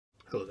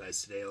Hello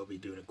guys, today I'll be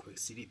doing a quick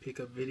CD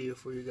pickup video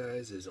for you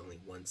guys. There's only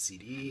one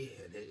CD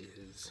and it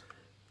is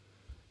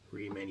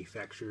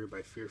remanufactured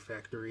by Fear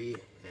Factory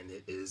and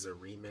it is a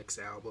remix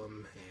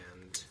album,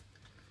 and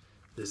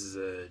this is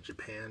a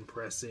Japan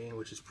pressing,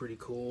 which is pretty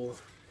cool,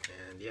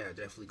 and yeah,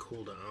 definitely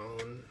cool to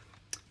own.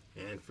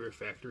 And Fear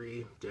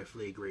Factory,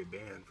 definitely a great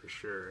band for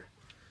sure.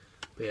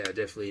 But yeah,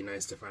 definitely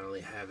nice to finally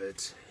have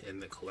it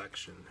in the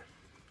collection.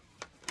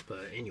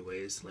 But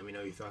anyways, let me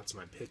know your thoughts on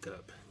my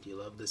pickup. Do you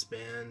love this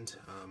band?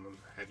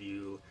 Have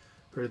you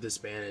heard of this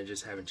band and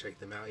just haven't checked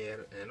them out yet?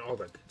 And all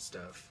that good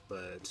stuff.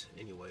 But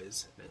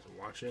anyways, thanks for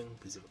watching.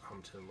 Please leave a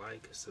comment and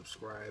like,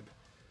 subscribe.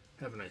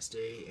 Have a nice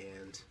day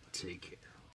and take care.